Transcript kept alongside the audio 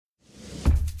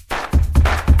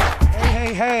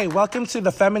Hey, welcome to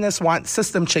the Feminists Want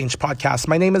System Change podcast.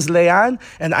 My name is Leanne,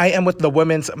 and I am with the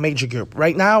Women's Major Group.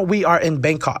 Right now, we are in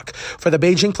Bangkok for the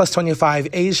Beijing Plus 25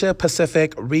 Asia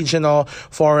Pacific Regional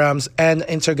Forums and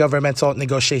Intergovernmental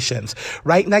Negotiations.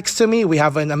 Right next to me, we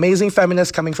have an amazing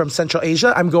feminist coming from Central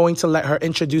Asia. I'm going to let her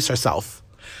introduce herself.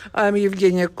 I'm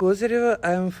Evgenia Kozareva.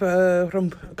 I'm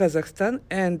from Kazakhstan,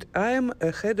 and I'm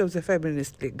head of the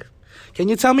Feminist League. Can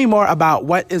you tell me more about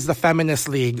what is the Feminist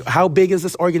League? How big is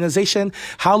this organization?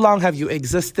 How long have you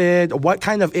existed? What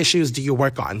kind of issues do you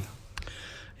work on?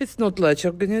 It's not a large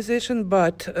organization,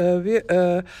 but we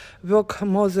work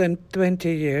more than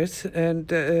 20 years,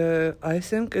 and I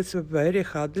think it's a very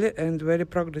hardly and very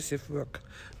progressive work.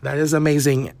 That is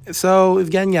amazing. So,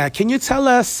 Evgenia, can you tell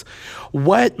us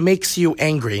what makes you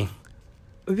angry?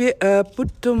 We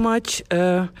put too much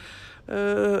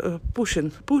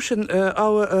pushing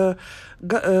our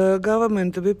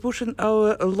government. We pushing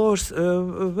our laws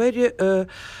very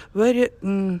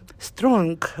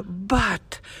strong,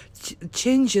 but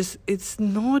changes. It's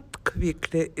not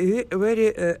quickly.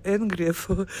 Very angry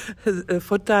for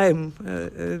time.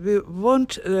 We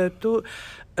want to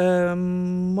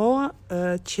more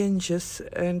changes,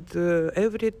 and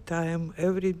every time,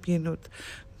 every minute.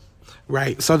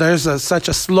 Right. So there's such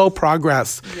a slow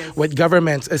progress with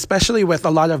governments, especially with a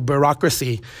lot of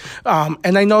bureaucracy.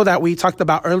 And I know that we talked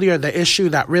about earlier, the issue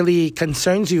that really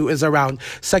concerns you is around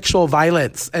sexual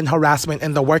violence and harassment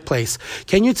in the workplace.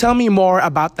 Can you tell me more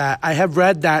about that? I have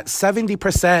read that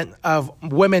 70% of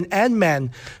women and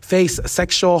men face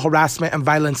sexual harassment and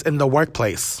violence in the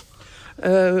workplace.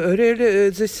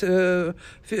 Really, this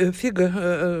figure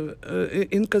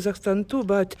in Kazakhstan too,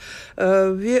 but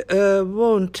we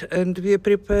want and we are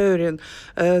preparing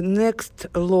next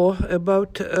law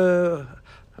about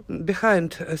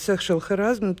behind sexual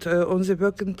harassment on the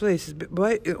working places.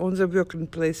 Why on the working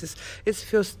places? It's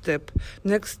first step.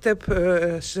 Next step,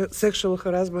 sexual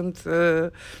harassment.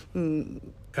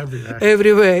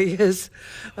 Everywhere, yes.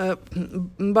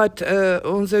 But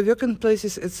on the working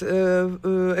places, it's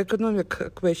economic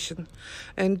question.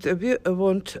 And we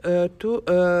want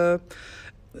to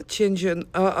change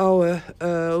our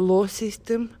law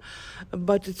system,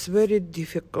 but it's very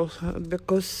difficult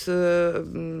because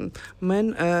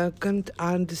men can't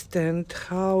understand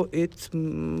how it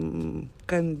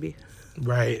can be.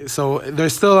 Right. So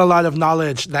there's still a lot of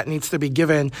knowledge that needs to be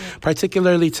given,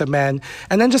 particularly to men.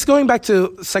 And then just going back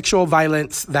to sexual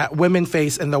violence that women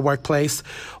face in the workplace,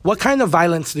 what kind of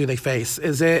violence do they face?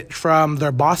 Is it from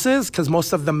their bosses? Because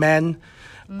most of the men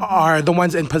are the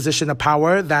ones in position of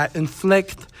power that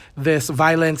inflict this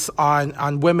violence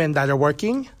on women that are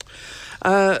working?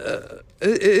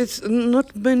 It's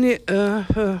not many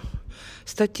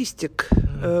statistic.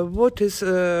 What is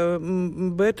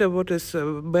better, what is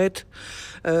bad.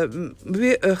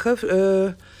 We have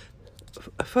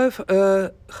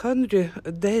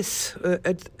 500 deaths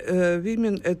at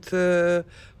women at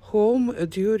home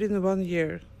during 1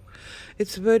 year.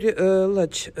 It's very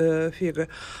large figure.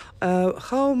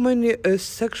 How many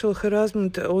sexual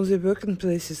harassment on the working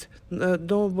places?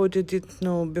 Nobody did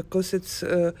know because it's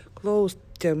closed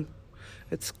term.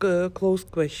 It's a closed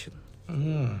question.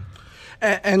 Mm-hmm.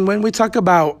 And when we talk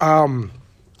about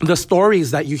the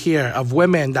stories that you hear of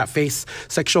women that face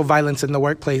sexual violence in the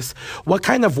workplace, what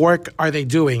kind of work are they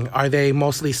doing? Are they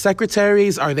mostly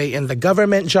secretaries? Are they in the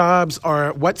government jobs?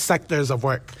 Or what sectors of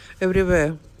work?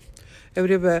 Everywhere. On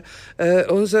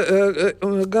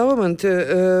the government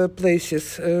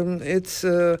places, it's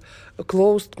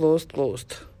closed.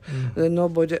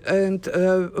 Nobody. And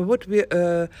what we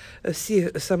see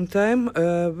sometime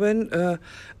when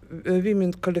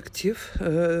women collective,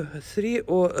 3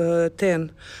 or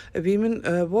 10 women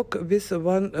work with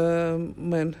one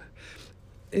man.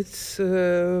 It's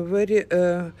a very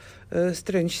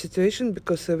strange situation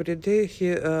because every day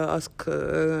he asks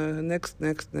next.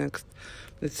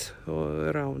 It's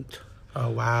around.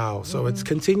 Oh, wow. So it's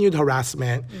continued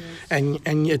harassment, and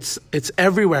it's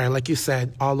everywhere, like you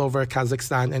said, all over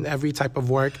Kazakhstan and every type of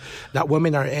work that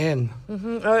women are in.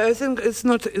 I think it's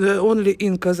not only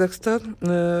in Kazakhstan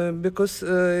because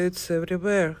it's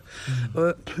everywhere.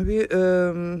 We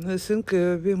think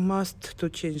we must to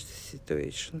change the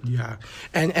situation. Yeah.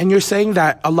 And you're saying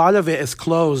that a lot of it is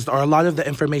closed or a lot of the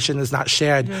information is not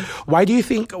shared. Yeah. Why do you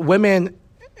think women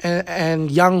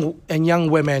and young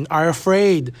women are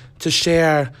afraid to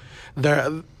share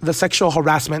the sexual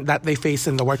harassment that they face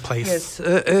in the workplace? Yes,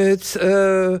 it's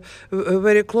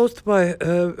very close by.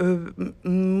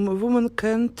 Women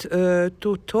can't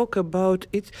to talk about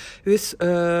it with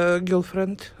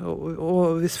girlfriend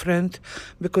or with friend,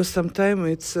 because sometimes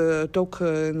it's talk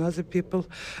in other people.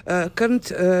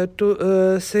 Can't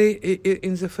to say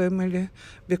in the family,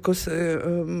 because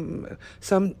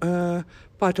some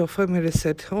part of family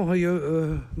said, "Oh,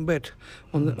 you're bad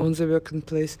on the working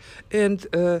place," and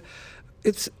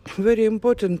it's very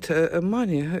important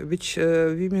money which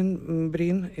women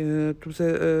bring to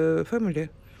the family.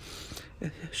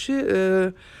 She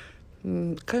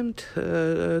can't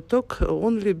talk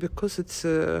only because it's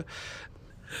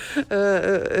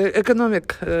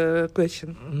economic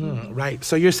question. Right.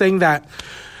 So you're saying that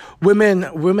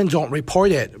women don't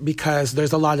report it because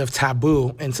there's a lot of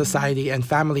taboo in society and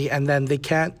family, and then they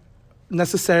can't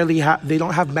necessarily they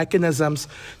don't have mechanisms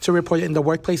to report it in the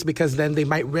workplace, because then they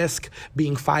might risk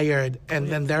being fired, and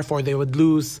then therefore they would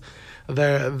lose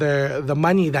the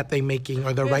money that they're making,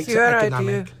 or the right to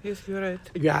economic. Right, yes, you're right.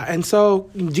 Yeah. And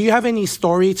so do you have any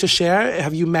story to share?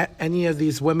 Have you met any of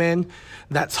these women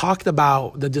that talked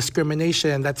about the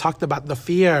discrimination, that talked about the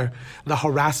fear, the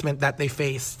harassment that they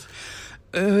faced?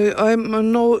 I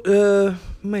know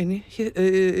many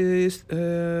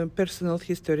personal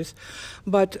histories,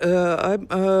 but I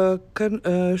can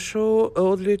show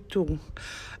only two.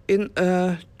 In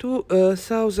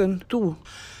 2002,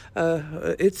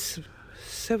 it's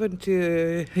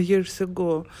 70 years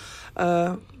ago,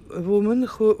 a woman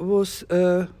who was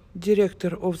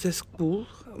director of the school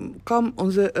come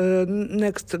on the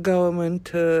next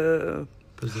government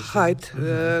height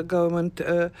government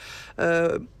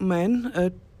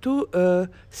man to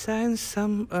sign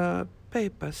some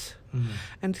papers,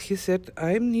 and he said,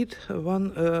 "I need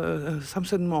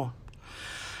something more."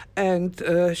 And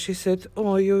she said,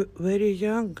 "Oh, you're very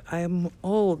young. I'm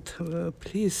old.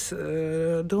 Please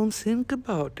don't think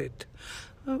about it."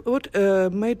 What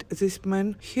made this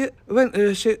man here, when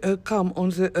she come on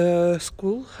the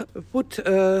school, put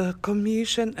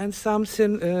commission and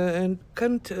something, and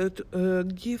can't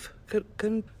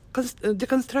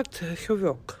deconstruct her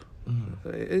work.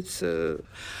 It's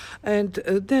and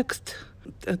next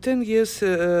 10 years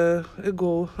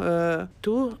ago,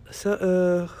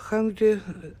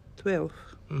 212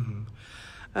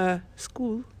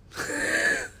 school.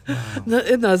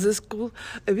 Another school,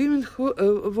 women who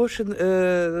washing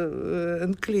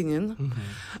and cleaning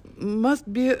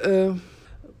must be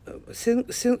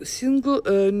single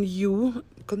new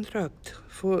contract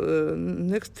for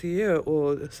next year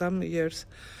or some years.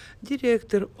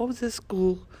 Director of the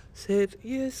school said,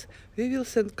 "Yes, we will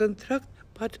send contract,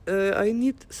 but I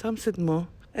need something more."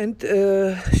 And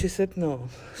she said, "No.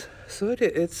 Sorry,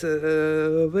 it's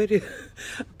very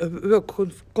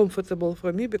comfortable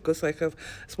for me, because I have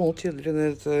small children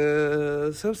at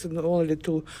something only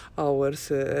 2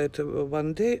 hours at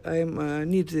one day. I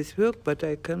need this work, but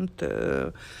I can't."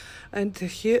 And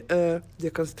he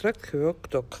deconstruct work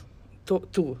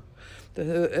too.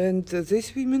 And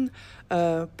these women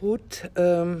put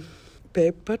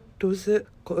paper to the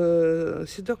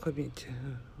CEDAW committee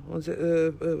on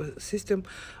the system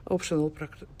optional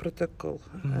protocol,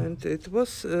 and it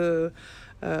was a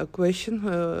question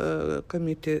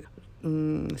committee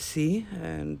see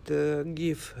and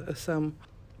give some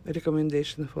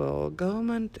recommendation for our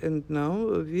government, and now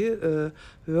we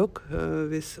work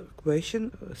with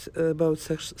question about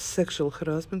sexual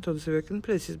harassment on the working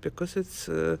places, because it's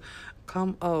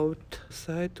come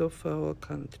outside of our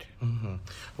country.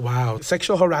 Wow.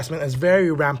 Sexual harassment is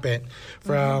very rampant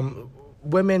from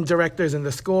women directors in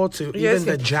the school to even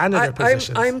the janitor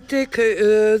positions. I'm take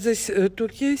these two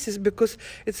cases because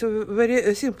it's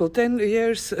very simple. 10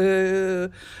 years,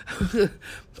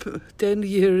 10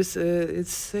 years,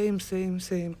 it's same.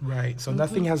 Right, so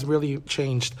nothing has really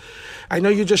changed. I know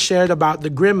you just shared about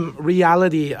the grim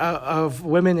reality of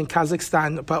women in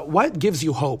Kazakhstan, but what gives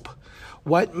you hope?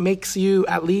 What makes you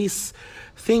at least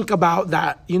think about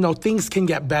that, things can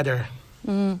get better?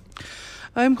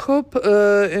 I'm hope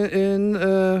in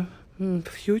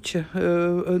future,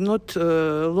 not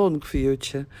long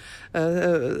future,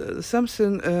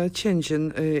 something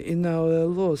changing in our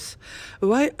laws.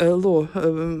 Why law?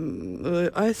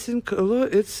 I think law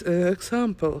is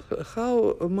example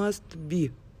how must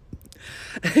be.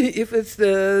 If it's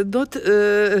not,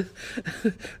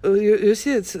 you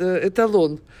see, it's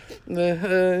etalon.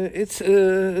 It's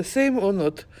same or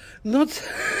not? Not.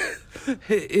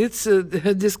 It's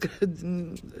it's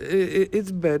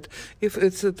bad. If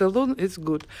it's etalon, it's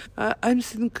good. I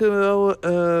think our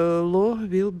law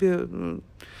will be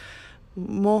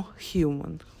more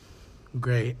human.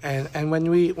 Great. And when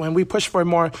we push for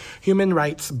more human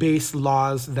rights based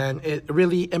laws, then it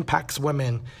really impacts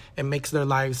women and makes their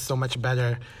lives so much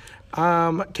better.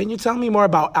 Can you tell me more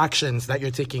about actions that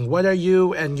you're taking? What are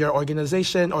you and your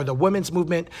organization or the women's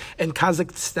movement in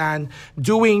Kazakhstan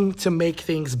doing to make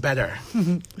things better?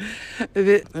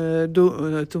 We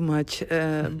do too much,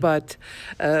 but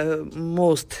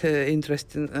most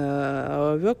interesting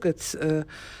our work. It's a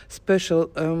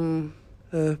special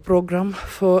program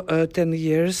for 10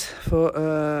 years for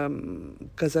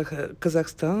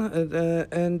Kazakhstan,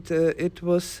 and it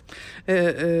was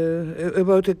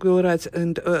about equal rights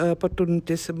and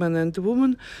opportunities, men and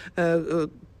women.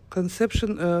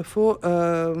 Conception for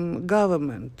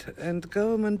government, and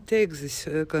government takes this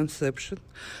conception,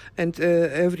 and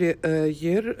every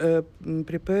year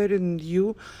preparing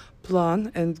new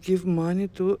plan and give money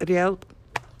to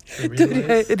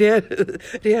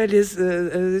realize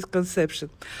this conception.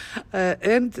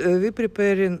 And we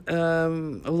preparing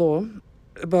law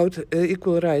about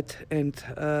equal right and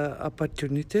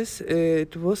opportunities.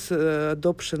 It was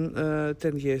adoption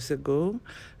 10 years ago,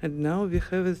 and now we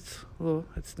have it law.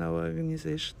 It's now our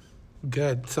organization.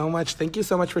 Good. So much. Thank you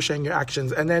so much for sharing your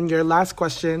actions. And then your last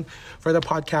question for the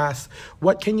podcast,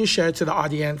 what can you share to the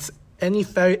audience? Any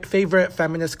favorite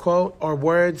feminist quote or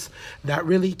words that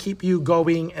really keep you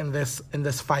going in this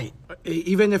fight?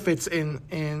 Even if it's in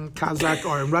Kazakh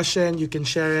or in Russian, you can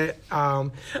share it.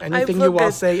 Anything you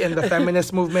will say in the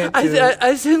feminist movement?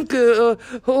 I think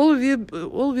all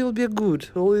will be good.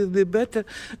 All will be better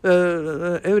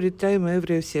every time,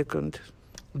 every second.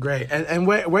 Great. And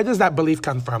where does that belief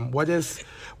come from? Why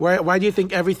do you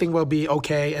think everything will be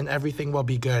okay and everything will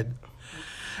be good?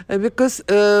 Because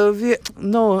we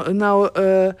know now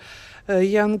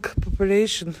young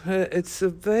population, it's a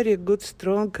very good,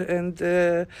 strong and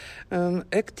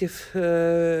active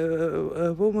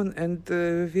woman, and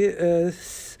we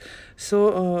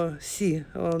see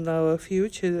on our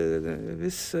future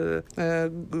with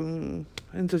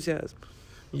enthusiasm.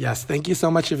 Yes, thank you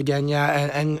so much, Evgenia,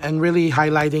 and really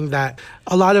highlighting that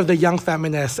a lot of the young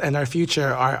feminists and our future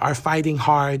are fighting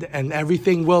hard, and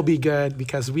everything will be good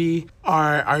because we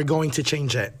are going to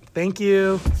change it. Thank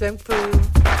you. Thank you.